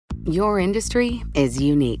Your industry is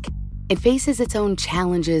unique. It faces its own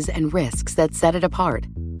challenges and risks that set it apart.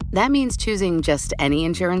 That means choosing just any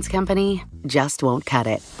insurance company just won't cut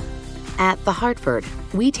it. At The Hartford,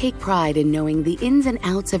 we take pride in knowing the ins and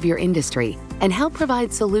outs of your industry and help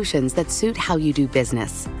provide solutions that suit how you do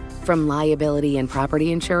business. From liability and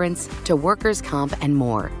property insurance to workers' comp and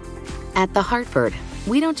more. At The Hartford,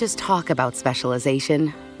 we don't just talk about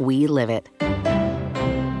specialization, we live it.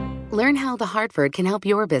 Learn how The Hartford can help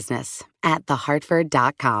your business at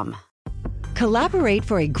thehartford.com. Collaborate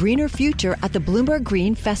for a greener future at the Bloomberg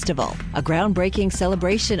Green Festival, a groundbreaking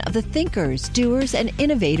celebration of the thinkers, doers, and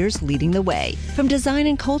innovators leading the way. From design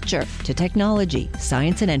and culture to technology,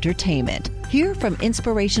 science, and entertainment. Hear from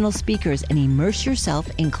inspirational speakers and immerse yourself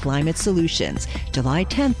in climate solutions. July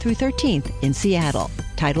 10th through 13th in Seattle.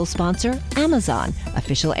 Title sponsor, Amazon.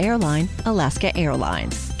 Official airline, Alaska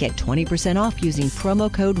Airlines. Get 20% off using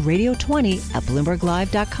promo code radio20 at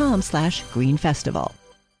bloomberglive.com/greenfestival.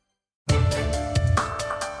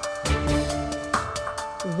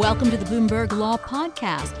 Welcome to the Bloomberg Law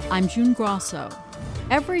Podcast. I'm June Grosso.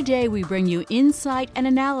 Every day we bring you insight and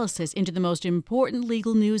analysis into the most important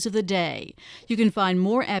legal news of the day. You can find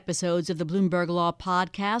more episodes of the Bloomberg Law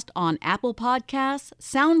Podcast on Apple Podcasts,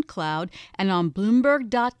 SoundCloud, and on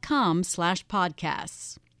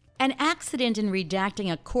Bloomberg.com/podcasts. An accident in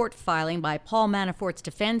redacting a court filing by Paul Manafort's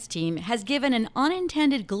defense team has given an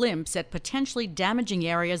unintended glimpse at potentially damaging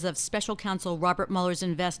areas of special counsel Robert Mueller's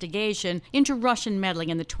investigation into Russian meddling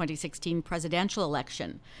in the 2016 presidential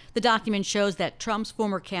election. The document shows that Trump's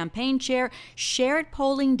former campaign chair shared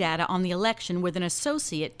polling data on the election with an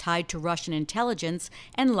associate tied to Russian intelligence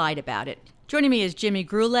and lied about it. Joining me is Jimmy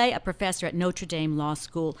Gruley, a professor at Notre Dame Law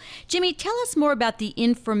School. Jimmy, tell us more about the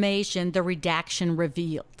information the redaction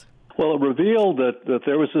revealed. Well, it revealed that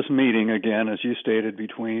there was this meeting, again, as you stated,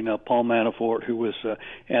 between Paul Manafort, who was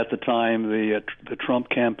at the time the Trump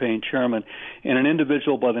campaign chairman, and an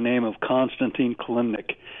individual by the name of Konstantin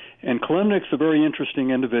Kilimnik. And Kilimnik's a very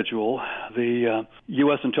interesting individual. The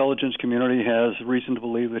U.S. intelligence community has reason to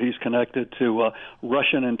believe that he's connected to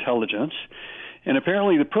Russian intelligence. And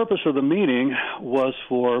apparently the purpose of the meeting was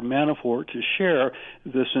for Manafort to share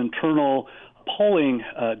this internal polling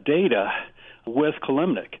data with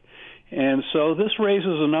Kilimnik. And so this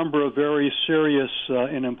raises a number of very serious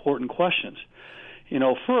and important questions. You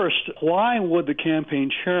know, first, why would the campaign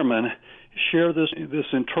chairman share this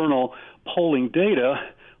internal polling data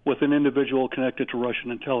with an individual connected to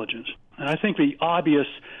Russian intelligence? And I think the obvious,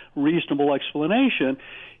 reasonable explanation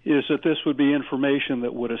is that this would be information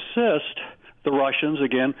that would assist the Russians,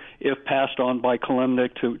 again, if passed on by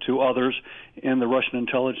Kilimnik to others in the Russian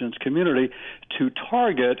intelligence community, to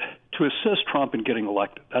assist Trump in getting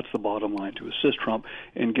elected. That's the bottom line, to assist Trump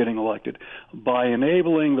in getting elected by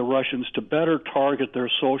enabling the Russians to better target their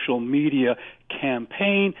social media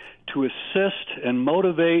campaign, to assist and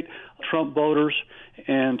motivate Trump voters,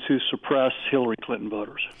 and to suppress Hillary Clinton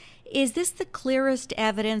voters. Is this the clearest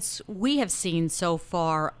evidence we have seen so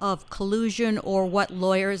far of collusion, or what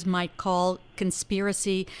lawyers might call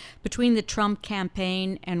conspiracy, between the Trump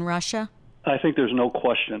campaign and Russia? I think there's no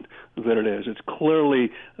question that it is. It's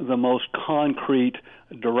clearly the most concrete,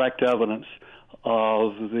 direct evidence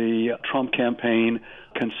of the Trump campaign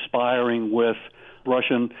conspiring with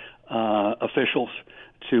Russian officials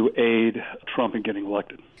to aid Trump in getting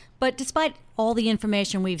elected. But despite all the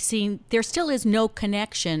information we've seen, there still is no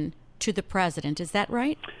connection to the president. Is that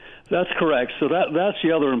right? That's correct. So that's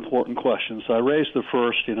the other important question. So I raised the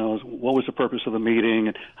first, what was the purpose of the meeting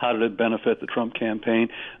and how did it benefit the Trump campaign?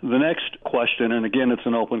 The next question, and again, it's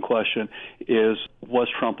an open question, is was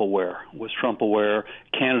Trump aware? Was Trump aware,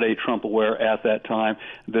 candidate Trump aware at that time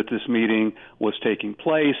that this meeting was taking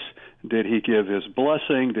place? Did he give his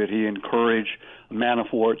blessing? Did he encourage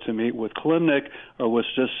Manafort to meet with Kilimnik? Or was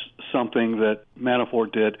this something that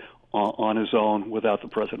Manafort did on his own without the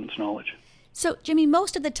president's knowledge? So, Jimmy,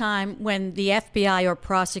 most of the time when the FBI or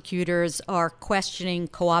prosecutors are questioning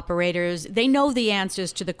cooperators, they know the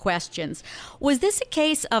answers to the questions. Was this a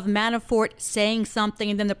case of Manafort saying something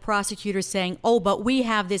and then the prosecutor saying, oh, but we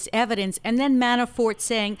have this evidence, and then Manafort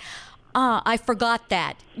saying, I forgot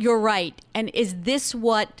that. You're right. And is this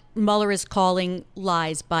what Mueller is calling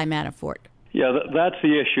lies by Manafort? Yeah, that's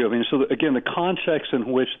the issue. I mean, so again, the context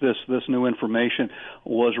in which this new information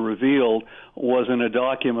was revealed was in a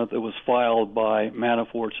document that was filed by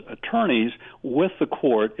Manafort's attorneys with the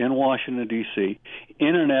court in Washington, D.C.,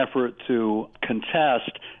 in an effort to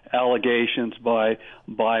contest allegations by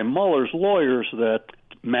Mueller's lawyers that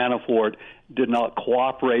Manafort did not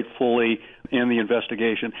cooperate fully in the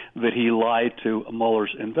investigation that he lied to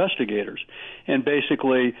Mueller's investigators. And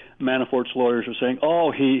basically, Manafort's lawyers are saying,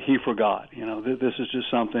 oh, he forgot. This is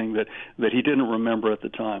just something that he didn't remember at the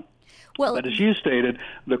time. Well, but as you stated,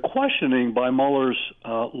 the questioning by Mueller's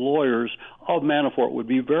lawyers of Manafort would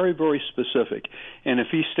be very, very specific. And if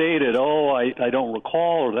he stated, I don't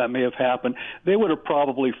recall, or that may have happened, they would have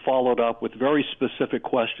probably followed up with very specific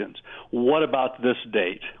questions. What about this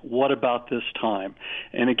date? What about this time?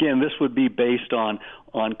 And again, this would be based on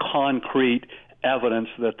concrete evidence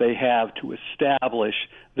that they have to establish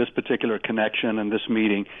this particular connection and this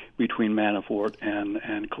meeting between Manafort and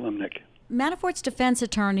Kilimnik. Manafort's defense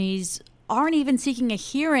attorneys aren't even seeking a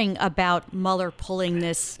hearing about Mueller pulling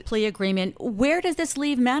this plea agreement. Where does this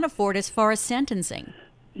leave Manafort as far as sentencing?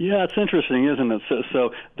 Yeah, it's interesting, isn't it?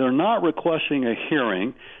 So they're not requesting a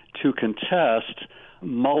hearing to contest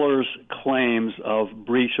Mueller's claims of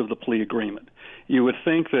breach of the plea agreement. You would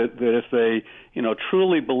think that if they,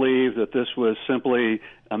 truly believe that this was simply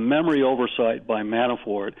a memory oversight by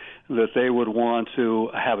Manafort, that they would want to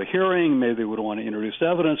have a hearing, maybe they would want to introduce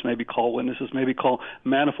evidence, maybe call witnesses, maybe call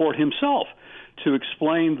Manafort himself to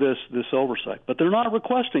explain this oversight. But they're not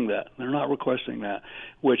requesting that. They're not requesting that,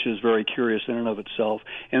 which is very curious in and of itself.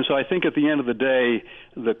 And so I think at the end of the day,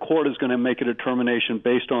 the court is going to make a determination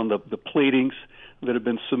based on the pleadings that have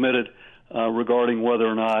been submitted regarding whether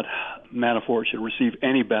or not Manafort should receive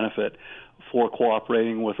any benefit for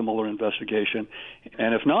cooperating with the Mueller investigation.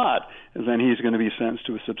 And if not, then he's going to be sentenced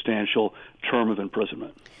to a substantial term of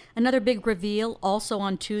imprisonment. Another big reveal also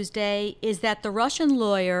on Tuesday is that the Russian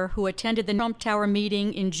lawyer who attended the Trump Tower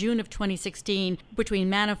meeting in June of 2016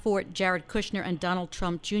 between Manafort, Jared Kushner, and Donald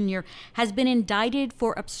Trump Jr. has been indicted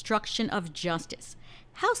for obstruction of justice.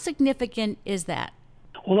 How significant is that?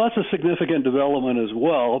 Well, that's a significant development as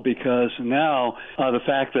well, because now the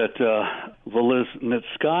fact that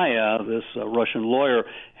Velizhnitskaya, this Russian lawyer,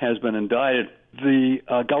 has been indicted, the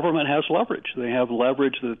government has leverage. They have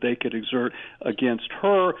leverage that they could exert against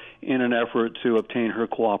her in an effort to obtain her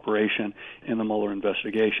cooperation in the Mueller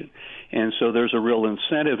investigation. And so there's a real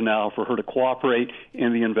incentive now for her to cooperate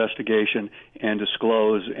in the investigation and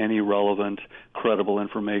disclose any relevant, credible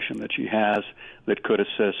information that she has that could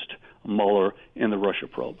assist Mueller in the Russia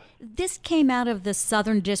probe. This came out of the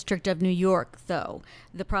Southern District of New York, though,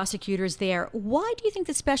 the prosecutors there. Why do you think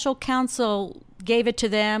the special counsel gave it to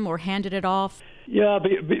them or handed it off? Yeah,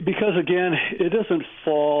 because, again, it doesn't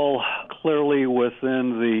fall clearly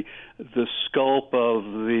within the scope of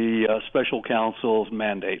the special counsel's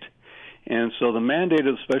mandate. And so the mandate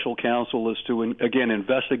of the special counsel is to, again,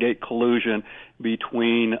 investigate collusion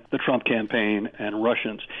between the Trump campaign and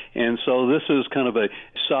Russians. And so this is kind of a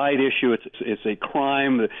side issue. It's a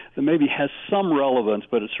crime that maybe has some relevance,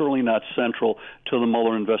 but it's certainly not central to the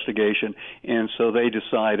Mueller investigation. And so they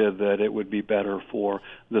decided that it would be better for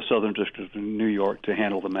the Southern District of New York to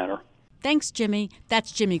handle the matter. Thanks, Jimmy.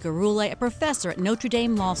 That's Jimmy Gurule, a professor at Notre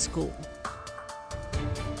Dame Law School.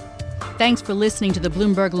 Thanks for listening to the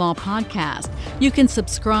Bloomberg Law Podcast. You can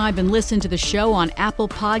subscribe and listen to the show on Apple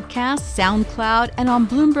Podcasts, SoundCloud, and on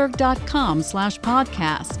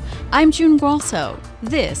Bloomberg.com/podcast. I'm June Grosso.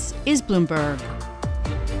 This is Bloomberg.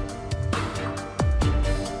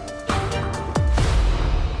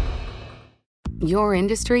 Your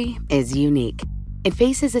industry is unique. It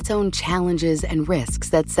faces its own challenges and risks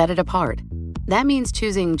that set it apart. That means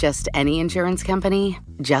choosing just any insurance company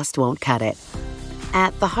just won't cut it.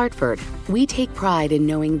 At The Hartford, we take pride in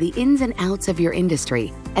knowing the ins and outs of your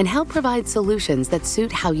industry and help provide solutions that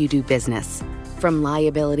suit how you do business, from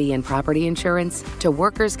liability and property insurance to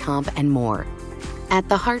workers' comp and more. At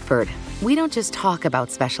The Hartford, we don't just talk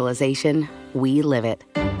about specialization, we live it.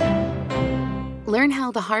 Learn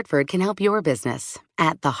how The Hartford can help your business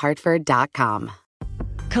at thehartford.com.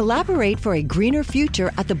 Collaborate for a greener future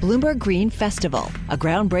at the Bloomberg Green Festival, a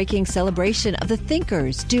groundbreaking celebration of the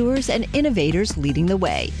thinkers, doers, and innovators leading the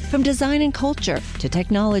way. From design and culture to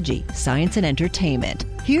technology, science, and entertainment.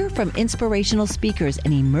 Hear from inspirational speakers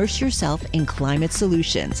and immerse yourself in climate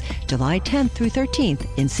solutions. July 10th through 13th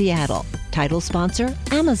in Seattle. Title sponsor,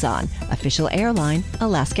 Amazon. Official airline,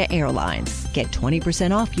 Alaska Airlines. Get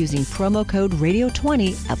 20% off using promo code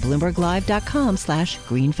RADIO20 at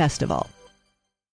BloombergLive.com/Green Festival.